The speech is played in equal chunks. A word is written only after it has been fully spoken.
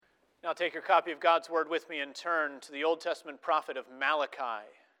Now take your copy of God's Word with me and turn to the Old Testament prophet of Malachi.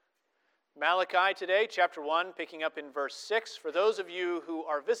 Malachi today, chapter 1, picking up in verse 6. For those of you who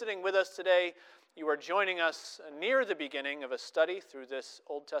are visiting with us today, you are joining us near the beginning of a study through this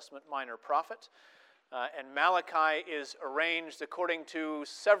Old Testament minor prophet. And Malachi is arranged according to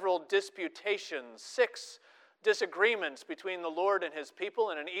several disputations, 6 disagreements between the Lord and his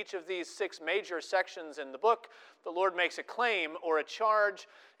people, and in each of these 6 major sections in the book, the Lord makes a claim or a charge,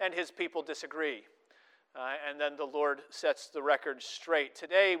 and his people disagree. And then the Lord sets the record straight.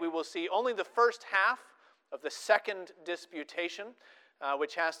 Today we will see only the first half of the second disputation,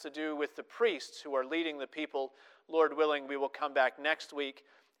 which has to do with the priests who are leading the people. Lord willing, we will come back next week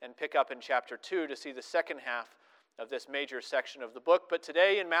and pick up in chapter 2 to see the second half of this major section of the book. But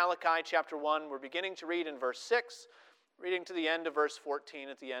today in Malachi chapter 1, we're beginning to read in verse 6, reading to the end of verse 14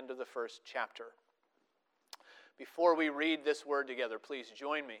 at the end of the first chapter. Before we read this word together, please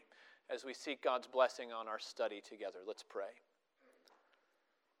join me as we seek God's blessing on our study together. Let's pray.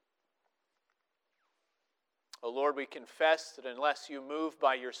 O Lord, we confess that unless you move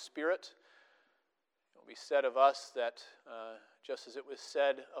by your Spirit, it will be said of us that just as it was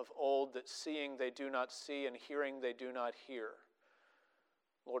said of old, that seeing they do not see and hearing they do not hear.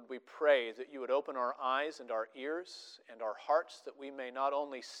 Lord, we pray that you would open our eyes and our ears and our hearts, that we may not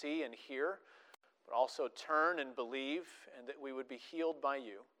only see and hear, but also turn and believe, and that we would be healed by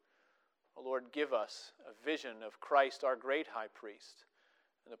you. O Lord, give us a vision of Christ, our great high priest,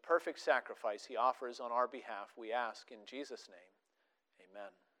 and the perfect sacrifice he offers on our behalf, we ask in Jesus' name.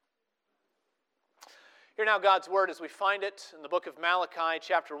 Amen. Hear now God's word as we find it in the book of Malachi,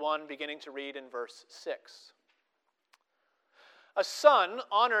 chapter 1, beginning to read in verse 6. A son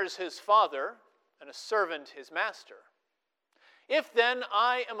honors his father, and a servant his master. If then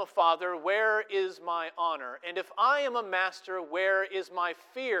I am a father, where is my honor? And if I am a master, where is my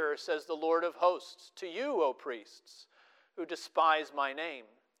fear, says the Lord of hosts, to you, O priests, who despise my name?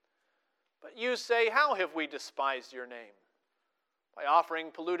 But you say, how have we despised your name? By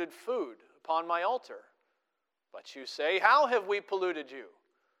offering polluted food upon my altar. But you say, how have we polluted you?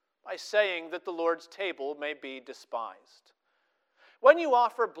 By saying that the Lord's table may be despised. When you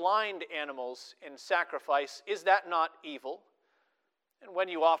offer blind animals in sacrifice, is that not evil? And when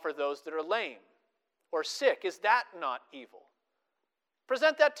you offer those that are lame or sick, is that not evil?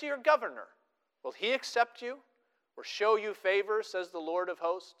 Present that to your governor. Will he accept you or show you favor, says the Lord of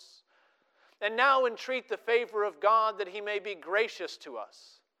hosts? And now entreat the favor of God that he may be gracious to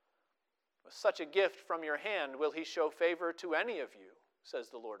us. With such a gift from your hand, will he show favor to any of you, says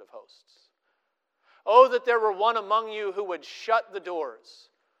the Lord of hosts. Oh, that there were one among you who would shut the doors,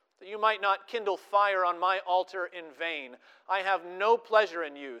 that you might not kindle fire on my altar in vain. I have no pleasure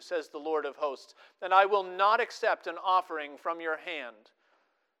in you, says the Lord of hosts, and I will not accept an offering from your hand.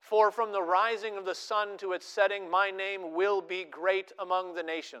 For from the rising of the sun to its setting, my name will be great among the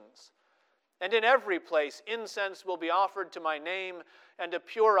nations. And in every place incense will be offered to my name, and a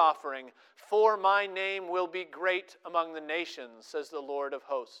pure offering, for my name will be great among the nations, says the Lord of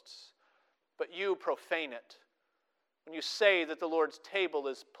hosts. But you profane it, when you say that the Lord's table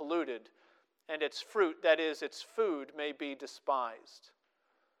is polluted, and its fruit, that is, its food, may be despised.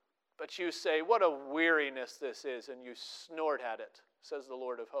 But you say, what a weariness this is, and you snort at it, says the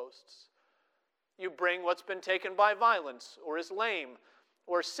Lord of hosts. You bring what's been taken by violence, or is lame,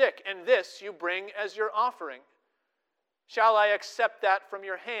 or sick, and this you bring as your offering. Shall I accept that from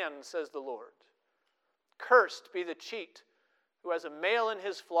your hand, says the Lord? Cursed be the cheat who has a male in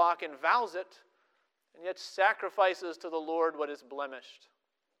his flock and vows it, and yet sacrifices to the Lord what is blemished.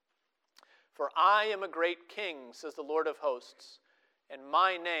 For I am a great king, says the Lord of hosts, and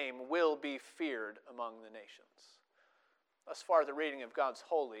my name will be feared among the nations. Thus far the reading of God's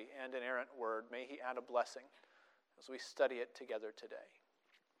holy and inerrant word. May he add a blessing as we study it together today.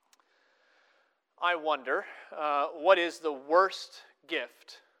 I wonder, what is the worst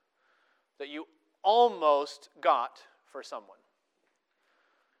gift that you almost got for someone?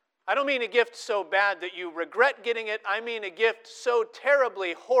 I don't mean a gift so bad that you regret getting it. I mean a gift so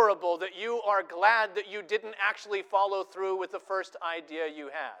terribly horrible that you are glad that you didn't actually follow through with the first idea you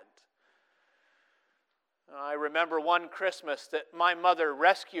had. I remember one Christmas that my mother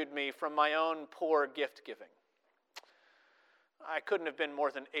rescued me from my own poor gift giving. I couldn't have been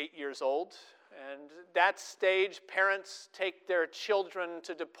more than 8 years old. And that stage, parents take their children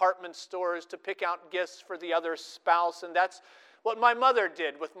to department stores to pick out gifts for the other spouse. And that's what my mother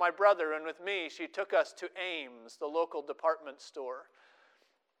did with my brother and with me. She took us to Ames, the local department store.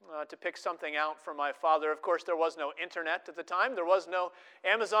 to pick something out for my father. Of course, there was no internet at the time. There was no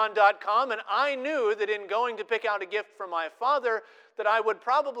Amazon.com, and I knew that in going to pick out a gift for my father, that I would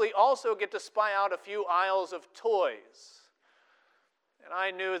probably also get to spy out a few aisles of toys. And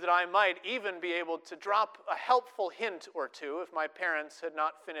I knew that I might even be able to drop a helpful hint or two if my parents had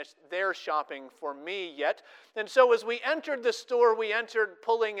not finished their shopping for me yet. And so as we entered the store, we entered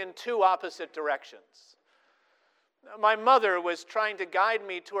pulling in two opposite directions. My mother was trying to guide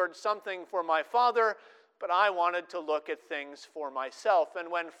me towards something for my father, but I wanted to look at things for myself.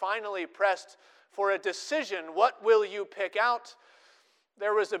 And when finally pressed for a decision, what will you pick out?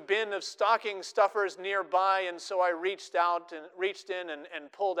 There was a bin of stocking stuffers nearby, and so I reached in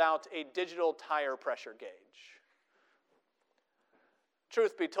and pulled out a digital tire pressure gauge.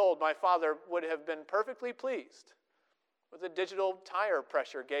 Truth be told, my father would have been perfectly pleased with a digital tire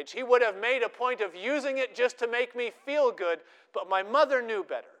pressure gauge. He would have made a point of using it just to make me feel good, but my mother knew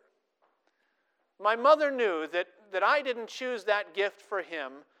better. My mother knew that I didn't choose that gift for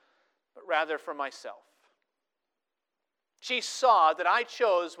him, but rather for myself. She saw that I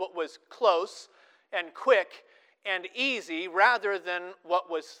chose what was close and quick and easy rather than what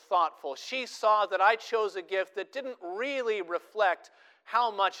was thoughtful. She saw that I chose a gift that didn't really reflect how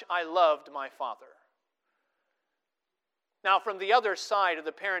much I loved my father. Now, from the other side of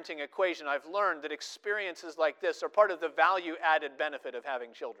the parenting equation, I've learned that experiences like this are part of the value-added benefit of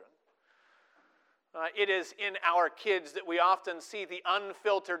having children. It is in our kids that we often see the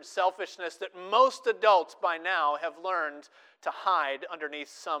unfiltered selfishness that most adults by now have learned to hide underneath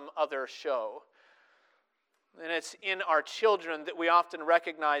some other show. And it's in our children that we often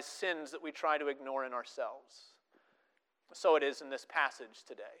recognize sins that we try to ignore in ourselves. So it is in this passage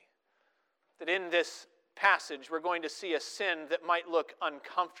today. That in this passage we're going to see a sin that might look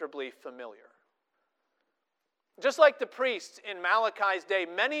uncomfortably familiar. Just like the priests in Malachi's day,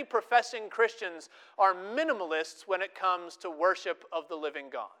 many professing Christians are minimalists when it comes to worship of the living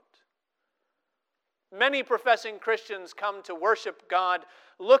God. Many professing Christians come to worship God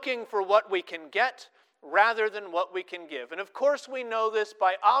looking for what we can get rather than what we can give. And of course we know this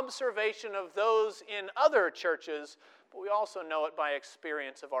by observation of those in other churches, but we also know it by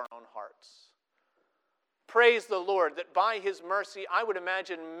experience of our own hearts. Praise the Lord that by His mercy, I would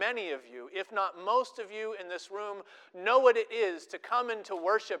imagine many of you, if not most of you in this room, know what it is to come into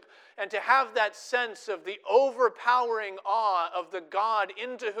worship and to have that sense of the overpowering awe of the God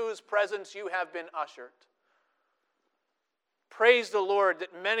into whose presence you have been ushered. Praise the Lord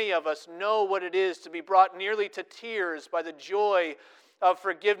that many of us know what it is to be brought nearly to tears by the joy of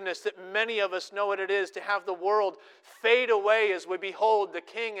forgiveness, that many of us know what it is to have the world fade away as we behold the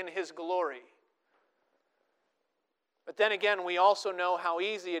King in His glory. But then again, we also know how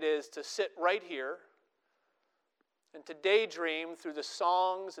easy it is to sit right here and to daydream through the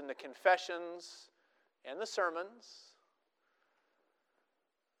songs and the confessions and the sermons.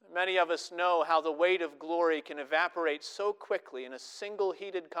 Many of us know how the weight of glory can evaporate so quickly in a single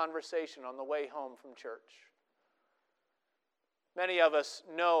heated conversation on the way home from church. Many of us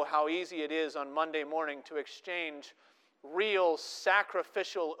know how easy it is on Monday morning to exchange real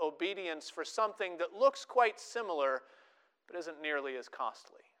sacrificial obedience for something that looks quite similar but isn't nearly as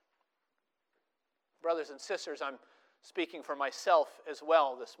costly. Brothers and sisters, I'm speaking for myself as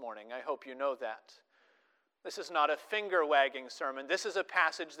well this morning. I hope you know that. This is not a finger-wagging sermon. This is a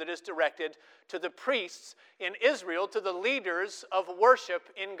passage that is directed to the priests in Israel, to the leaders of worship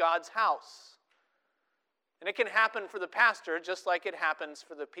in God's house. And it can happen for the pastor just like it happens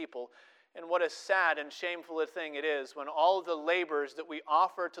for the people. And what a sad and shameful a thing it is when all of the labors that we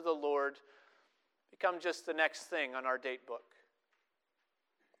offer to the Lord become just the next thing on our date book.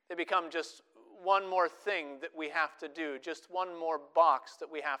 They become just one more thing that we have to do, just one more box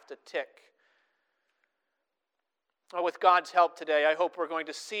that we have to tick. Well, with God's help today, I hope we're going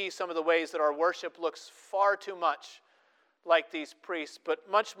to see some of the ways that our worship looks far too much like these priests, but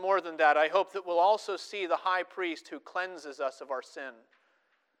much more than that, I hope that we'll also see the high priest who cleanses us of our sin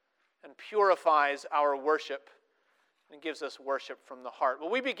and purifies our worship and gives us worship from the heart. Well,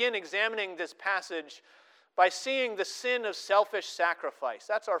 we begin examining this passage by seeing the sin of selfish sacrifice.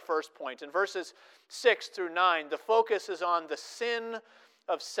 That's our first point. In verses 6 through 9, the focus is on the sin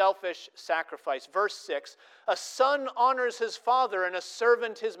of selfish sacrifice. Verse 6, a son honors his father and a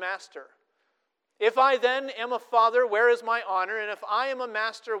servant his master. If I then am a father, where is my honor? And if I am a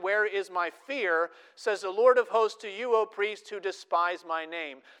master, where is my fear? Says the Lord of hosts to you, O priests, who despise my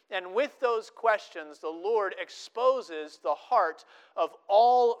name. And with those questions, the Lord exposes the heart of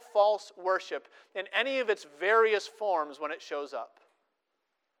all false worship in any of its various forms when it shows up.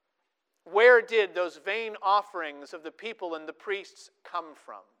 Where did those vain offerings of the people and the priests come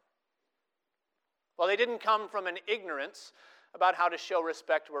from? Well, they didn't come from an ignorance about how to show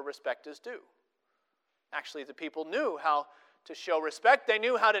respect where respect is due. Actually, the people knew how to show respect. They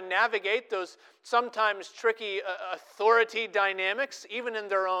knew how to navigate those sometimes tricky authority dynamics, even in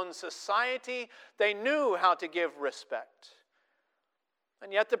their own society. They knew how to give respect.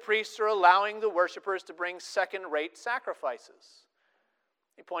 And yet the priests are allowing the worshipers to bring second-rate sacrifices.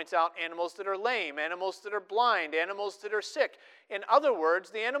 He points out animals that are lame, animals that are blind, animals that are sick. In other words,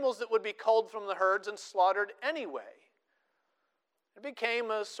 the animals that would be culled from the herds and slaughtered anyway. It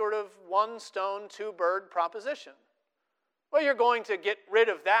became a sort of one stone, two bird proposition. Well, you're going to get rid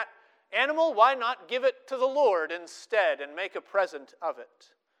of that animal, why not give it to the Lord instead and make a present of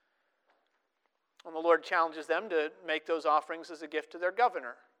it? And the Lord challenges them to make those offerings as a gift to their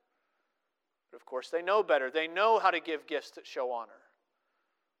governor. But of course, they know better. They know how to give gifts that show honor.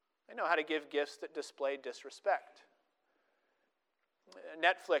 They know how to give gifts that display disrespect.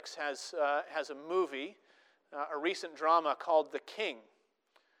 Netflix has a movie, a recent drama called The King.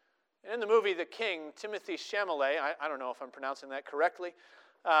 And in the movie The King, Timothée Chalamet, I don't know if I'm pronouncing that correctly,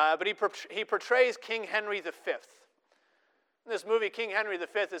 but he portrays King Henry V. In this movie, King Henry V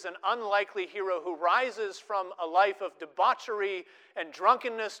is an unlikely hero who rises from a life of debauchery and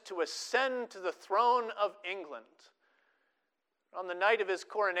drunkenness to ascend to the throne of England. On the night of his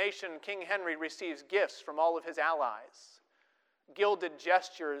coronation, King Henry receives gifts from all of his allies, gilded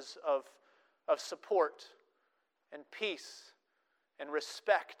gestures of support and peace and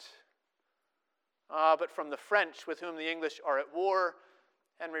respect. But from the French, with whom the English are at war,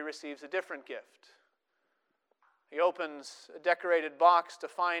 Henry receives a different gift. He opens a decorated box to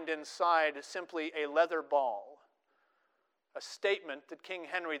find inside simply a leather ball, a statement that King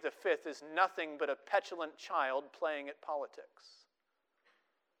Henry V is nothing but a petulant child playing at politics.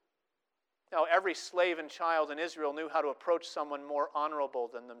 Now, every slave and child in Israel knew how to approach someone more honorable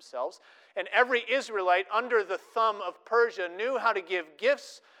than themselves, and every Israelite under the thumb of Persia knew how to give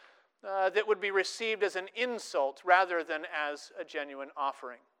gifts that would be received as an insult rather than as a genuine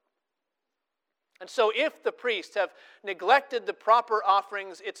offering. And so if the priests have neglected the proper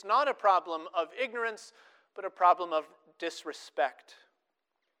offerings, it's not a problem of ignorance, but a problem of disrespect.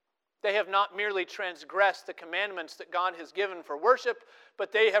 They have not merely transgressed the commandments that God has given for worship,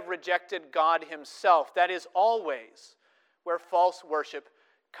 but they have rejected God himself. That is always where false worship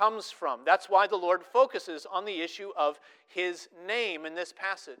comes from. That's why the Lord focuses on the issue of his name in this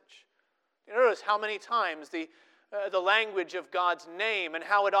passage. You notice how many times the language of God's name and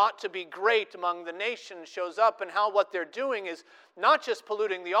how it ought to be great among the nations shows up, and how what they're doing is not just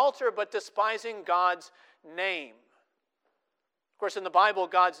polluting the altar, but despising God's name. Of course, in the Bible,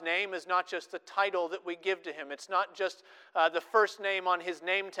 God's name is not just the title that we give to him. It's not just the first name on his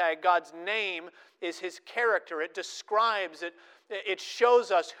name tag. God's name is his character. It describes it. It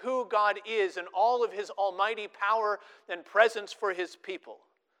shows us who God is and all of his almighty power and presence for his people.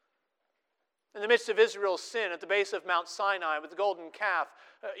 In the midst of Israel's sin at the base of Mount Sinai with the golden calf,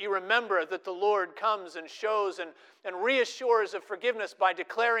 you remember that the Lord comes and shows and reassures of forgiveness by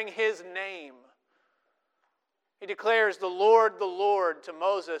declaring his name. He declares the Lord to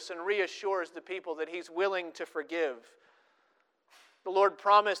Moses and reassures the people that he's willing to forgive. The Lord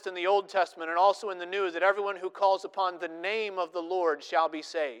promised in the Old Testament and also in the New that everyone who calls upon the name of the Lord shall be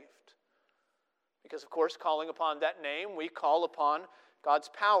saved. Because, of course, calling upon that name, we call upon God's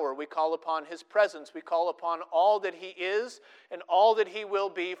power. We call upon his presence. We call upon all that he is and all that he will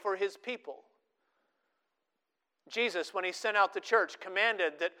be for his people. Jesus, when he sent out the church,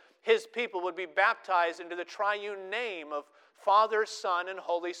 commanded that his people would be baptized into the triune name of Father, Son, and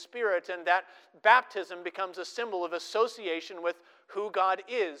Holy Spirit, and that baptism becomes a symbol of association with who God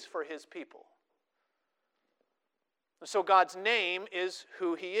is for his people. And so God's name is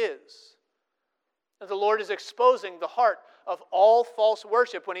who he is. And the Lord is exposing the heart of all false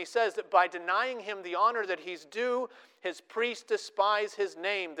worship when he says that by denying him the honor that he's due, his priests despise his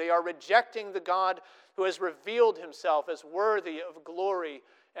name. They are rejecting the God who has revealed himself as worthy of glory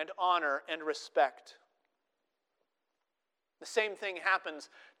and honor and respect. The same thing happens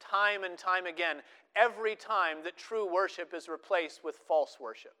time and time again, every time that true worship is replaced with false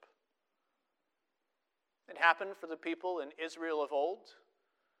worship. It happened for the people in Israel of old.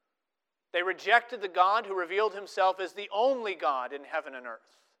 They rejected the God who revealed himself as the only God in heaven and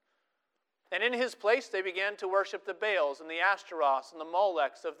earth. And in his place they began to worship the Baals and the Ashtaroths and the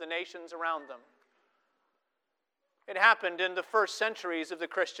Molechs of the nations around them. It happened in the first centuries of the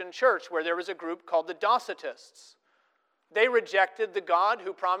Christian church, where there was a group called the Docetists. They rejected the God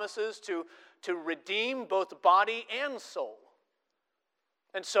who promises to redeem both body and soul.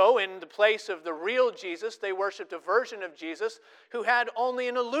 And so, in the place of the real Jesus, they worshiped a version of Jesus who had only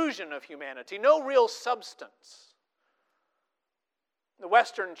an illusion of humanity, no real substance. The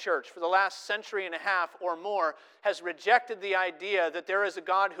Western Church, for the last century and a half or more, has rejected the idea that there is a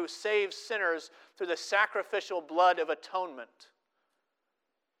God who saves sinners through the sacrificial blood of atonement.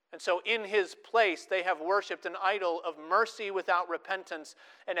 And so in his place, they have worshipped an idol of mercy without repentance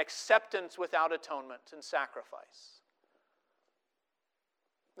and acceptance without atonement and sacrifice.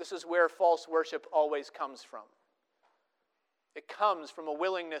 This is where false worship always comes from. It comes from a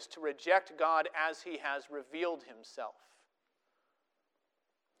willingness to reject God as he has revealed himself.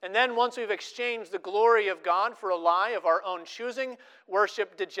 And then once we've exchanged the glory of God for a lie of our own choosing,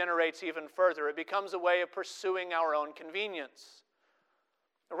 worship degenerates even further. It becomes a way of pursuing our own convenience.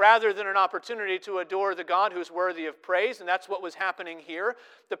 Rather than an opportunity to adore the God who's worthy of praise, and that's what was happening here,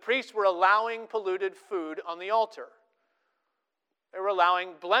 the priests were allowing polluted food on the altar. They were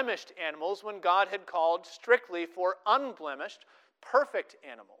allowing blemished animals when God had called strictly for unblemished, perfect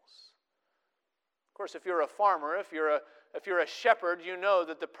animals. Of course, if you're a farmer, if you're a shepherd, you know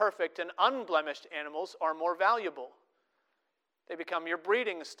that the perfect and unblemished animals are more valuable. They become your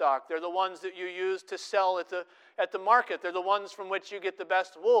breeding stock. They're the ones that you use to sell at the market. They're the ones from which you get the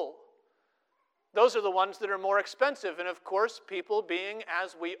best wool. Those are the ones that are more expensive. And of course, people being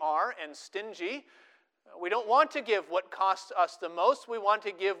as we are and stingy, we don't want to give what costs us the most. We want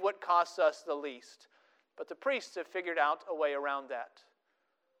to give what costs us the least. But the priests have figured out a way around that.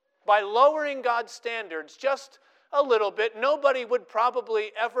 By lowering God's standards just a little bit, nobody would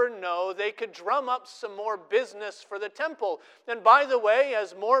probably ever know they could drum up some more business for the temple. And by the way,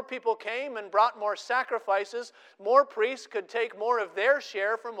 as more people came and brought more sacrifices, more priests could take more of their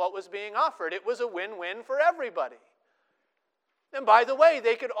share from what was being offered. It was a win-win for everybody. And by the way,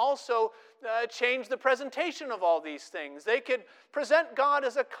 they could also change the presentation of all these things. They could present God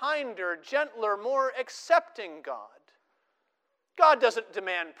as a kinder, gentler, more accepting God. God doesn't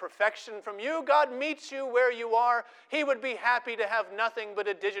demand perfection from you. God meets you where you are. He would be happy to have nothing but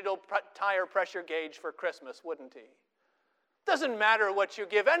a digital tire pressure gauge for Christmas, wouldn't he? Doesn't matter what you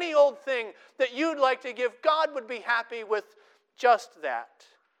give. Any old thing that you'd like to give, God would be happy with just that.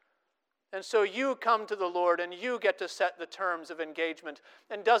 And so you come to the Lord and you get to set the terms of engagement.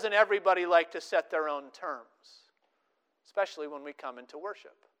 And doesn't everybody like to set their own terms? Especially when we come into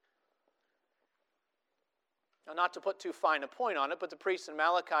worship. Now, not to put too fine a point on it, but the priests in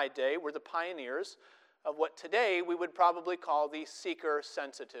Malachi day were the pioneers of what today we would probably call the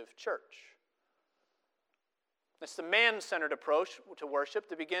seeker-sensitive church. It's the man-centered approach to worship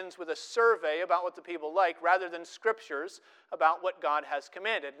that begins with a survey about what the people like rather than scriptures about what God has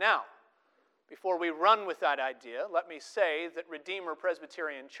commanded. Now, before we run with that idea, let me say that Redeemer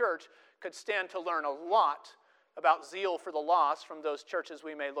Presbyterian Church could stand to learn a lot about zeal for the lost from those churches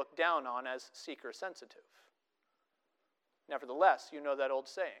we may look down on as seeker-sensitive. Nevertheless, you know that old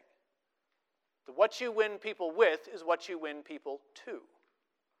saying, that what you win people with is what you win people to.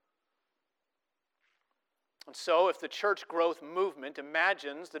 And so if the church growth movement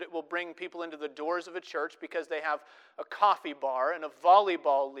imagines that it will bring people into the doors of a church because they have a coffee bar and a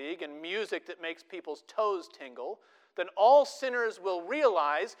volleyball league and music that makes people's toes tingle, then all sinners will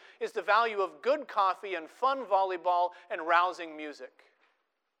realize is the value of good coffee and fun volleyball and rousing music.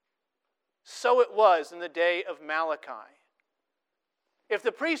 So it was in the day of Malachi. If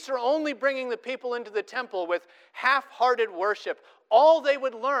the priests are only bringing the people into the temple with half-hearted worship, all they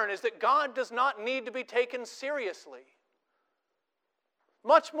would learn is that God does not need to be taken seriously.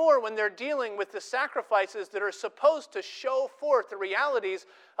 Much more when they're dealing with the sacrifices that are supposed to show forth the realities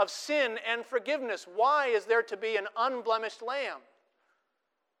of sin and forgiveness. Why is there to be an unblemished lamb?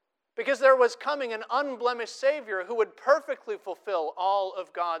 Because there was coming an unblemished Savior who would perfectly fulfill all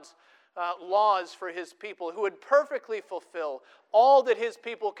of God's laws for his people, who would perfectly fulfill all that his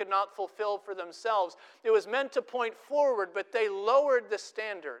people could not fulfill for themselves. It was meant to point forward, but they lowered the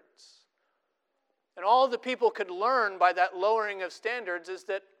standards. And all the people could learn by that lowering of standards is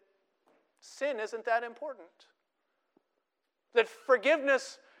that sin isn't that important. That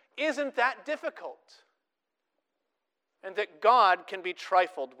forgiveness isn't that difficult. And that God can be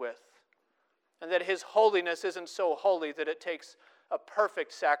trifled with. And that his holiness isn't so holy that it takes a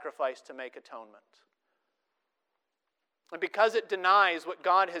perfect sacrifice to make atonement. And because it denies what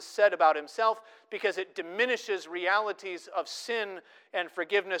God has said about himself, because it diminishes realities of sin and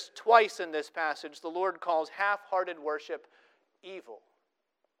forgiveness twice in this passage, the Lord calls half-hearted worship evil.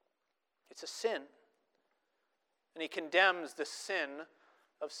 It's a sin. And he condemns the sin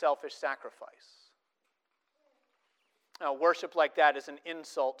of selfish sacrifice. Now, worship like that is an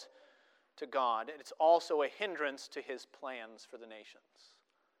insult to God, and it's also a hindrance to his plans for the nations.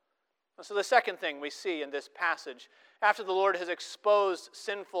 So the second thing we see in this passage, after the Lord has exposed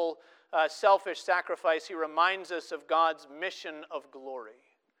sinful, selfish sacrifice, he reminds us of God's mission of glory.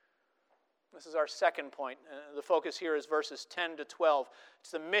 This is our second point. The focus here is verses 10 to 12.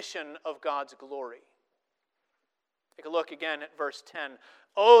 It's the mission of God's glory. Take a look again at verse 10.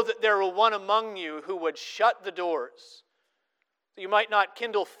 Oh, that there were one among you who would shut the doors, that you might not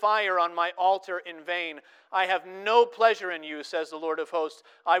kindle fire on my altar in vain. I have no pleasure in you, says the Lord of hosts.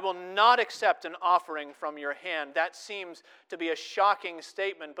 I will not accept an offering from your hand. That seems to be a shocking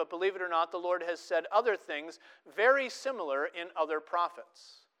statement, but believe it or not, the Lord has said other things very similar in other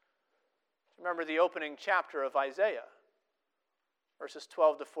prophets. Remember the opening chapter of Isaiah, verses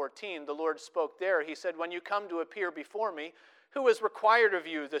 12 to 14. The Lord spoke there. He said, when you come to appear before me, who has required of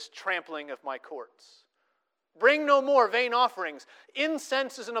you this trampling of my courts? Bring no more vain offerings.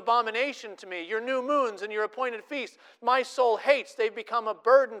 Incense is an abomination to me. Your new moons and your appointed feasts, my soul hates. They've become a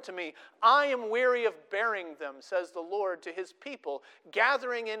burden to me. I am weary of bearing them, says the Lord to his people,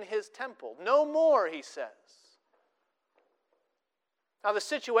 gathering in his temple. No more, he says. Now, the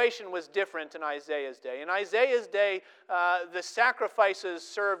situation was different in Isaiah's day. In Isaiah's day, the sacrifices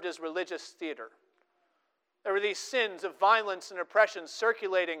served as religious theater. There were these sins of violence and oppression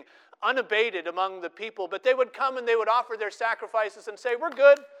circulating unabated among the people, but they would come and they would offer their sacrifices and say, we're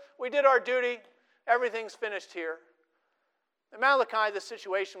good, we did our duty, everything's finished here. In Malachi, the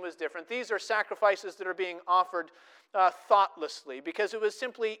situation was different. These are sacrifices that are being offered thoughtlessly because it was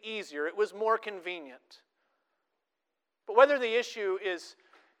simply easier, it was more convenient. But whether the issue is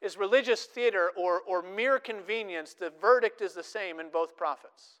religious theater or mere convenience, the verdict is the same in both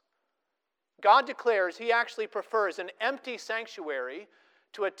prophets. God declares he actually prefers an empty sanctuary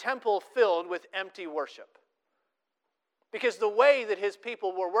to a temple filled with empty worship. Because the way that his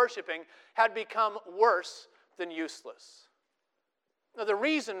people were worshiping had become worse than useless. Now, the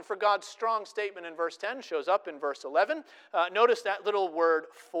reason for God's strong statement in verse 10 shows up in verse 11. Notice that little word,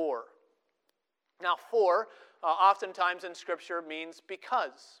 for. Now, for, oftentimes in Scripture means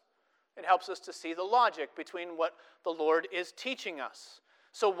because. It helps us to see the logic between what the Lord is teaching us.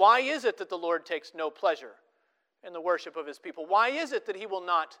 So why is it that the Lord takes no pleasure in the worship of his people? Why is it that he will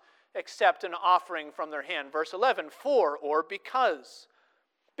not accept an offering from their hand? Verse 11, for or because.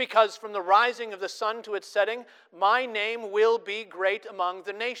 Because from the rising of the sun to its setting, my name will be great among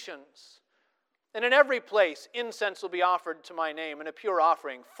the nations. And in every place incense will be offered to my name and a pure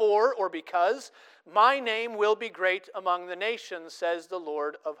offering. For or because my name will be great among the nations, says the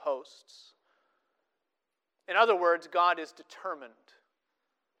Lord of hosts. In other words, God is determined.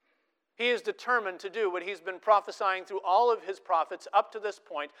 He is determined to do what he's been prophesying through all of his prophets up to this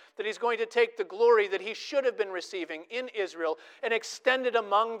point, that he's going to take the glory that he should have been receiving in Israel and extend it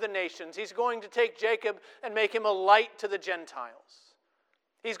among the nations. He's going to take Jacob and make him a light to the Gentiles.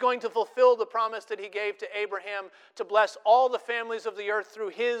 He's going to fulfill the promise that he gave to Abraham to bless all the families of the earth through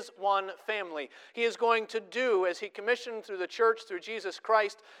his one family. He is going to do, as he commissioned through the church, through Jesus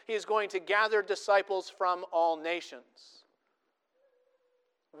Christ, he is going to gather disciples from all nations.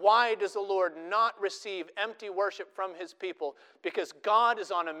 Why does the Lord not receive empty worship from his people? Because God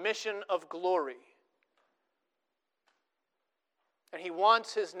is on a mission of glory. And he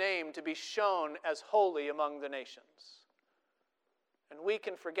wants his name to be shown as holy among the nations. And we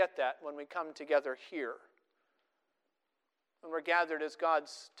can forget that when we come together here. When we're gathered as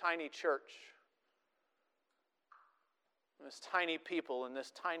God's tiny church. And this tiny people in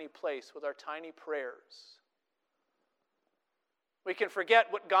this tiny place with our tiny prayers. We can forget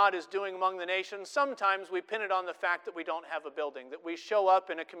what God is doing among the nations. Sometimes we pin it on the fact that we don't have a building, that we show up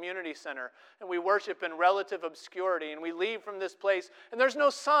in a community center and we worship in relative obscurity and we leave from this place and there's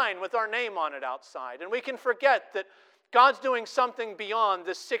no sign with our name on it outside. And we can forget that God's doing something beyond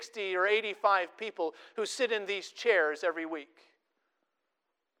the 60 or 85 people who sit in these chairs every week.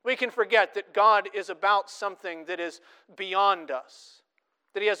 We can forget that God is about something that is beyond us,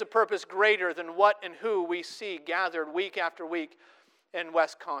 that he has a purpose greater than what and who we see gathered week after week in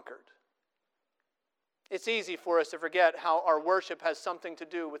West Concord. It's easy for us to forget how our worship has something to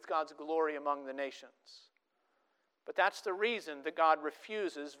do with God's glory among the nations. But that's the reason that God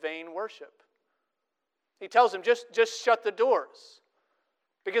refuses vain worship. He tells them, just shut the doors.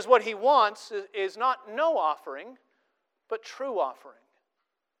 Because what he wants is not no offering, but true offering.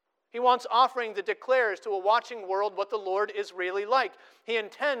 He wants offering that declares to a watching world what the Lord is really like. He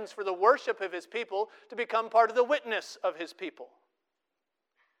intends for the worship of his people to become part of the witness of his people.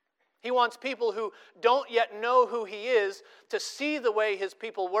 He wants people who don't yet know who he is to see the way his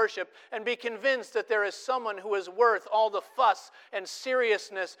people worship and be convinced that there is someone who is worth all the fuss and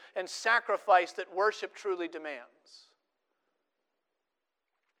seriousness and sacrifice that worship truly demands.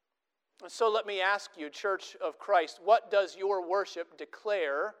 And so let me ask you, Church of Christ, what does your worship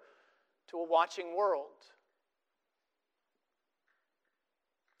declare to a watching world?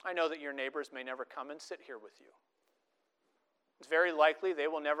 I know that your neighbors may never come and sit here with you. It's very likely they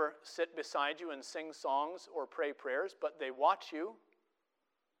will never sit beside you and sing songs or pray prayers, but they watch you.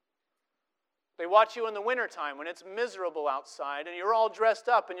 They watch you in the wintertime when it's miserable outside and you're all dressed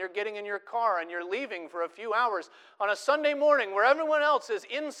up and you're getting in your car and you're leaving for a few hours on a Sunday morning where everyone else is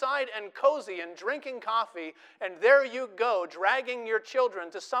inside and cozy and drinking coffee, and there you go, dragging your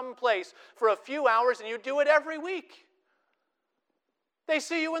children to some place for a few hours, and you do it every week. They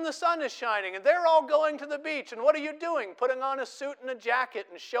see you when the sun is shining and they're all going to the beach, and what are you doing? Putting on a suit and a jacket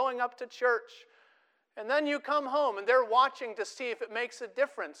and showing up to church. And then you come home and they're watching to see if it makes a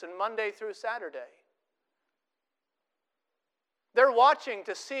difference in Monday through Saturday. They're watching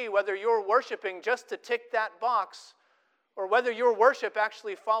to see whether you're worshiping just to tick that box or whether your worship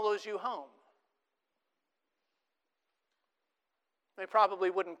actually follows you home. They probably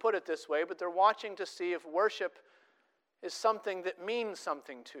wouldn't put it this way, but they're watching to see if worship is something that means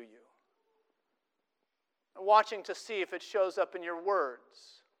something to you. They're watching to see if it shows up in your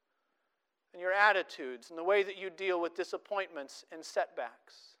words, and your attitudes, and the way that you deal with disappointments and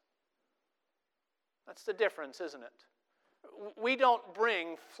setbacks. That's the difference, isn't it? We don't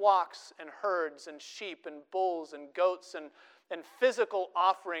bring flocks and herds and sheep and bulls and goats and physical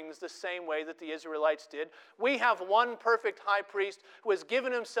offerings the same way that the Israelites did. We have one perfect high priest who has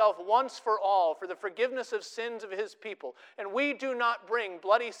given himself once for all for the forgiveness of sins of his people. And we do not bring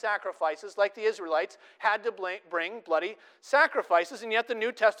bloody sacrifices like the Israelites had to bring bloody sacrifices, and yet the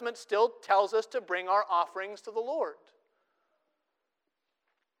New Testament still tells us to bring our offerings to the Lord.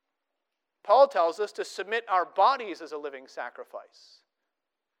 Paul tells us to submit our bodies as a living sacrifice,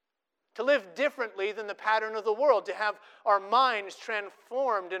 to live differently than the pattern of the world, to have our minds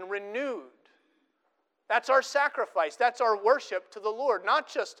transformed and renewed. That's our sacrifice. That's our worship to the Lord, not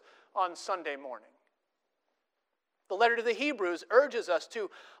just on Sunday morning. The letter to the Hebrews urges us to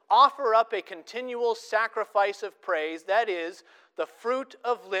offer up a continual sacrifice of praise, that is, the fruit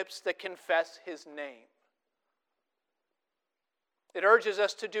of lips that confess his name. It urges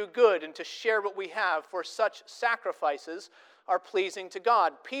us to do good and to share what we have, for such sacrifices are pleasing to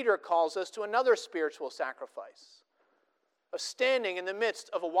God. Peter calls us to another spiritual sacrifice, of standing in the midst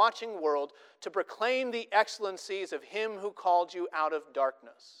of a watching world to proclaim the excellencies of him who called you out of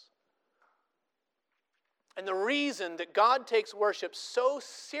darkness. And the reason that God takes worship so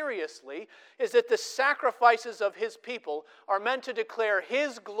seriously is that the sacrifices of his people are meant to declare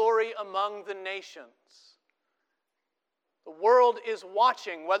his glory among the nations. The world is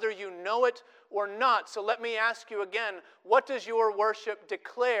watching, whether you know it or not. So let me ask you again, what does your worship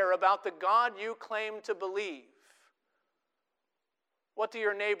declare about the God you claim to believe? What do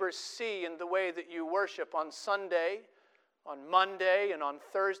your neighbors see in the way that you worship on Sunday, on Monday, and on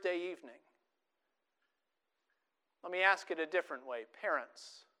Thursday evening? Let me ask it a different way.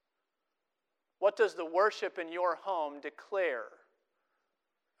 Parents, what does the worship in your home declare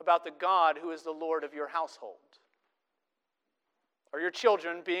about the God who is the Lord of your household? Are your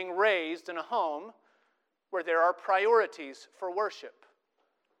children being raised in a home where there are priorities for worship?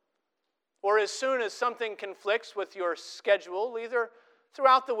 Or as soon as something conflicts with your schedule, either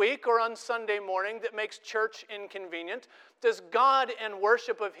throughout the week or on Sunday morning, that makes church inconvenient, does God and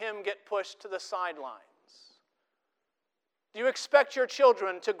worship of him get pushed to the sidelines? Do you expect your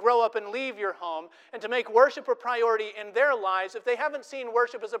children to grow up and leave your home and to make worship a priority in their lives if they haven't seen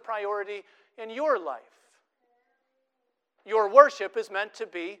worship as a priority in your life? Your worship is meant to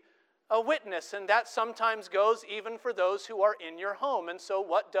be a witness, and that sometimes goes even for those who are in your home. And so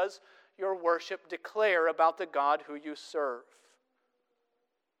what does your worship declare about the God who you serve?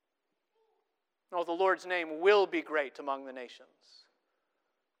 Oh, the Lord's name will be great among the nations.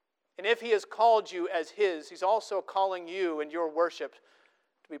 And if he has called you as his, he's also calling you and your worship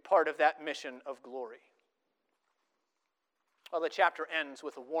to be part of that mission of glory. Well, the chapter ends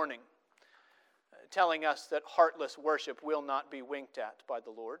with a warning, telling us that heartless worship will not be winked at by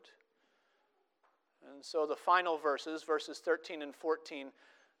the Lord. And so the final verses 13 and 14,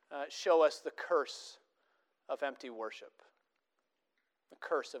 show us the curse of empty worship. The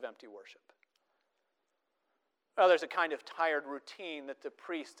curse of empty worship. Well, there's a kind of tired routine that the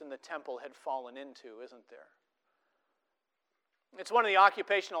priest in the temple had fallen into, isn't there? It's one of the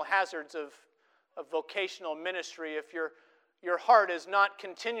occupational hazards of vocational ministry. If your heart is not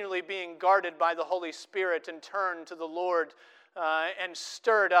continually being guarded by the Holy Spirit and turned to the Lord and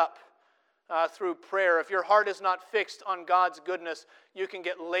stirred up through prayer, if your heart is not fixed on God's goodness, you can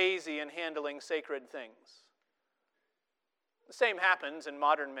get lazy in handling sacred things. The same happens in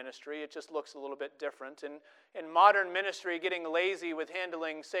modern ministry. It just looks a little bit different. In modern ministry, getting lazy with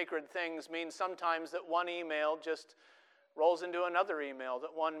handling sacred things means sometimes that one email just rolls into another email,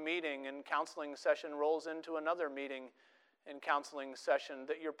 that one meeting and counseling session rolls into another meeting and counseling session,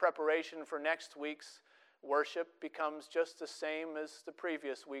 that your preparation for next week's worship becomes just the same as the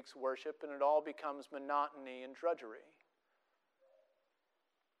previous week's worship, and it all becomes monotony and drudgery.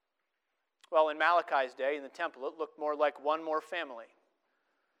 Well, in Malachi's day in the temple, it looked more like one more family,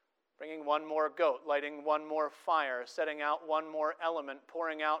 bringing one more goat, lighting one more fire, setting out one more element,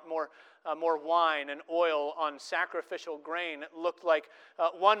 pouring out more wine and oil on sacrificial grain. It looked like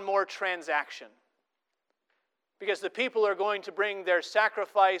one more transaction. Because the people are going to bring their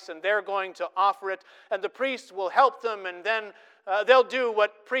sacrifice and they're going to offer it, and the priests will help them, and then they'll do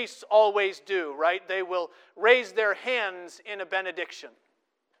what priests always do, right? They will raise their hands in a benediction.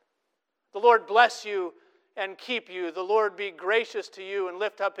 The Lord bless you and keep you. The Lord be gracious to you and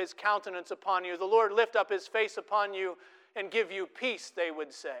lift up his countenance upon you. The Lord lift up his face upon you and give you peace, they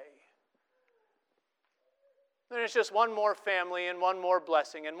would say. Then it's just one more family and one more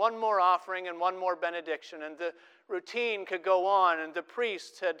blessing and one more offering and one more benediction, and the routine could go on, and the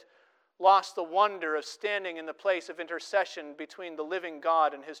priests had lost the wonder of standing in the place of intercession between the living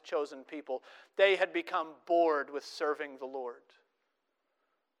God and his chosen people. They had become bored with serving the Lord.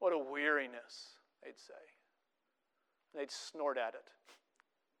 What a weariness, they'd say. They'd snort at it.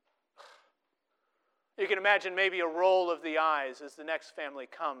 You can imagine maybe a roll of the eyes as the next family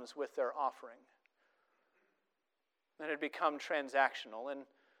comes with their offering. Then it had become transactional, and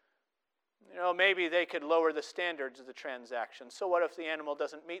maybe they could lower the standards of the transaction. So what if the animal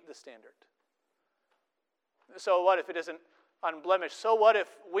doesn't meet the standard? So what if it isn't unblemished? So what if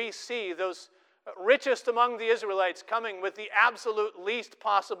we see those richest among the Israelites coming with the absolute least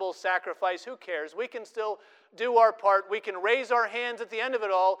possible sacrifice? Who cares? We can still do our part. We can raise our hands at the end of it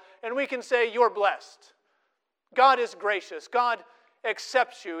all, and we can say, you're blessed. God is gracious. God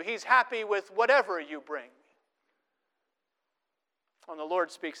accepts you. He's happy with whatever you bring. And the Lord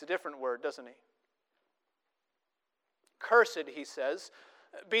speaks a different word, doesn't he? Cursed, he says,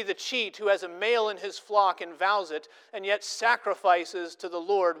 be the cheat who has a male in his flock and vows it, and yet sacrifices to the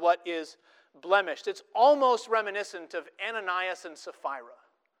Lord what is blemished. It's almost reminiscent of Ananias and Sapphira.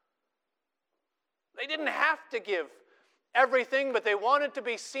 They didn't have to give everything, but they wanted to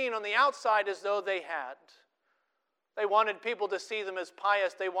be seen on the outside as though they had. They wanted people to see them as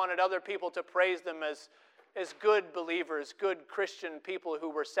pious. They wanted other people to praise them as good believers, good Christian people who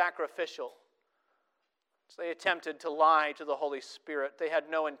were sacrificial. So they attempted to lie to the Holy Spirit. They had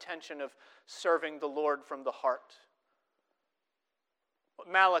no intention of serving the Lord from the heart.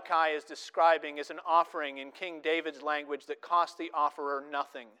 What Malachi is describing is an offering in King David's language that cost the offerer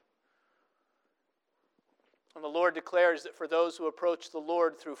nothing. And the Lord declares that for those who approach the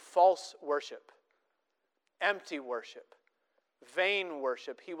Lord through false worship, empty worship, vain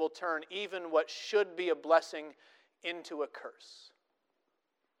worship, he will turn even what should be a blessing into a curse.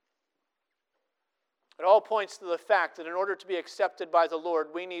 It all points to the fact that in order to be accepted by the Lord,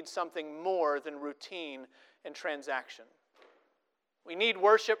 we need something more than routine and transaction. We need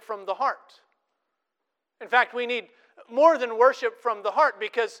worship from the heart. In fact, we need more than worship from the heart,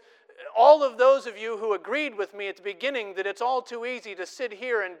 because all of those of you who agreed with me at the beginning that it's all too easy to sit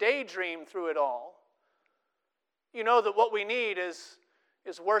here and daydream through it all, you know that what we need is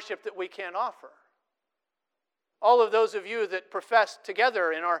worship that we can't offer. All of those of you that profess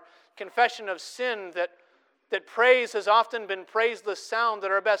together in our confession of sin that praise has often been praiseless sound,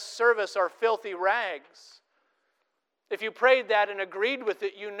 that our best service are filthy rags. If you prayed that and agreed with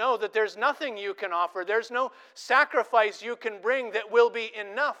it, you know that there's nothing you can offer. There's no sacrifice you can bring that will be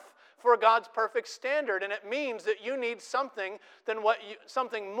enough for God's perfect standard. And it means that you need something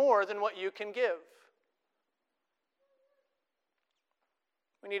more than what you can give.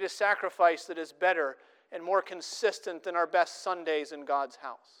 We need a sacrifice that is better and more consistent than our best Sundays in God's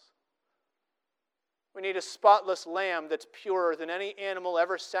house. We need a spotless lamb that's purer than any animal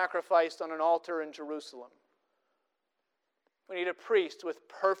ever sacrificed on an altar in Jerusalem. We need a priest with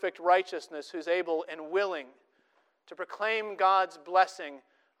perfect righteousness who's able and willing to proclaim God's blessing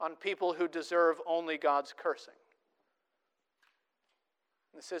on people who deserve only God's cursing.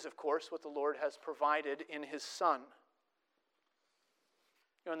 This is, of course, what the Lord has provided in his Son.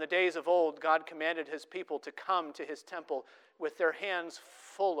 In the days of old, God commanded his people to come to his temple with their hands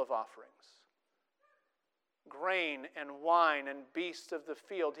full of offerings. Grain and wine and beasts of the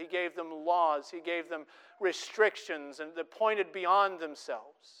field. He gave them laws. He gave them restrictions and that pointed beyond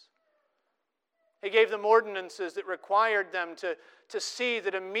themselves. He gave them ordinances that required them to see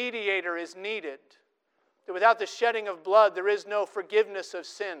that a mediator is needed, that without the shedding of blood, there is no forgiveness of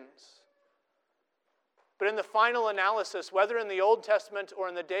sins. But in the final analysis, whether in the Old Testament or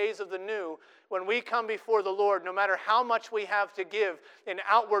in the days of the New, when we come before the Lord, no matter how much we have to give in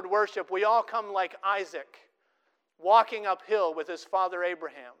outward worship, we all come like Isaac, walking uphill with his father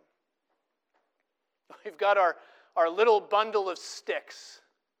Abraham. We've got our little bundle of sticks.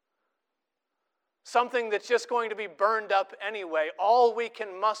 Something that's just going to be burned up anyway. All we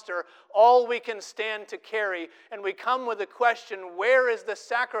can muster, all we can stand to carry. And we come with the question, where is the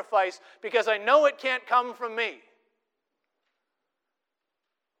sacrifice? Because I know it can't come from me.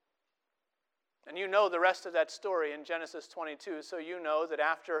 And you know the rest of that story in Genesis 22. So you know that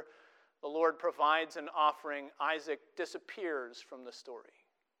after the Lord provides an offering, Isaac disappears from the story.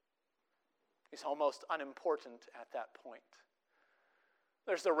 He's almost unimportant at that point.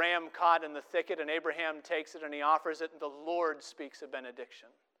 There's the ram caught in the thicket, and Abraham takes it and he offers it, and the Lord speaks a benediction,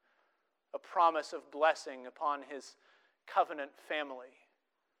 a promise of blessing upon his covenant family.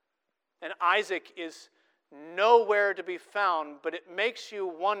 And Isaac is nowhere to be found, but it makes you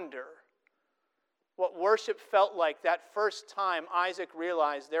wonder what worship felt like that first time Isaac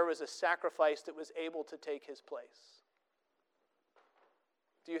realized there was a sacrifice that was able to take his place.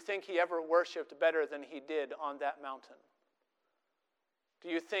 Do you think he ever worshiped better than he did on that mountain? Do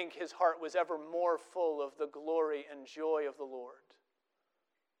you think his heart was ever more full of the glory and joy of the Lord?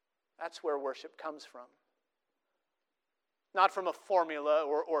 That's where worship comes from. Not from a formula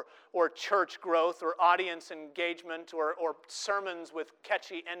or church growth or audience engagement or sermons with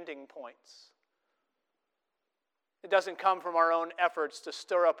catchy ending points. It doesn't come from our own efforts to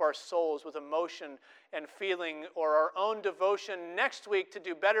stir up our souls with emotion and feeling or our own devotion next week to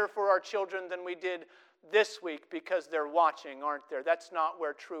do better for our children than we did this week because they're watching, aren't there? That's not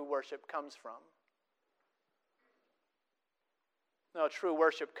where true worship comes from. No, true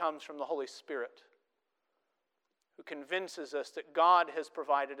worship comes from the Holy Spirit, who convinces us that God has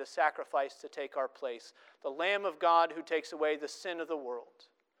provided a sacrifice to take our place, the Lamb of God who takes away the sin of the world.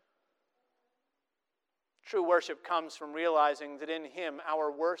 True worship comes from realizing that in Him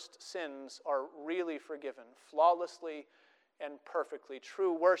our worst sins are really forgiven, flawlessly and perfectly.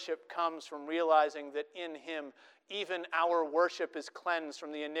 True worship comes from realizing that in Him even our worship is cleansed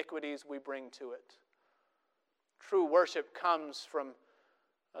from the iniquities we bring to it. True worship comes from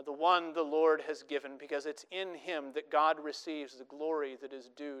the one the Lord has given, because it's in Him that God receives the glory that is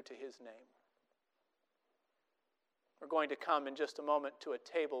due to His name. We're going to come in just a moment to a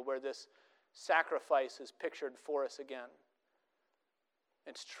table where this sacrifice is pictured for us again.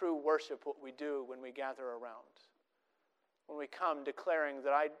 It's true worship what we do when we gather around. When we come declaring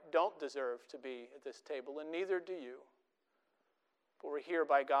that I don't deserve to be at this table, and neither do you. But we're here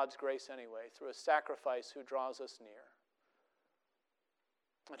by God's grace anyway, through a sacrifice who draws us near.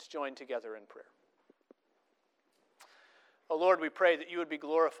 Let's join together in prayer. Oh Lord, we pray that you would be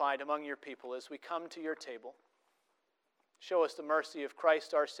glorified among your people as we come to your table. Show us the mercy of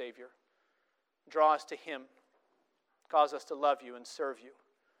Christ our Savior. Draw us to Him. Cause us to love you and serve you.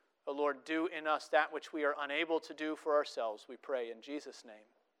 O Lord, do in us that which we are unable to do for ourselves, we pray in Jesus' name.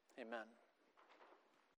 Amen.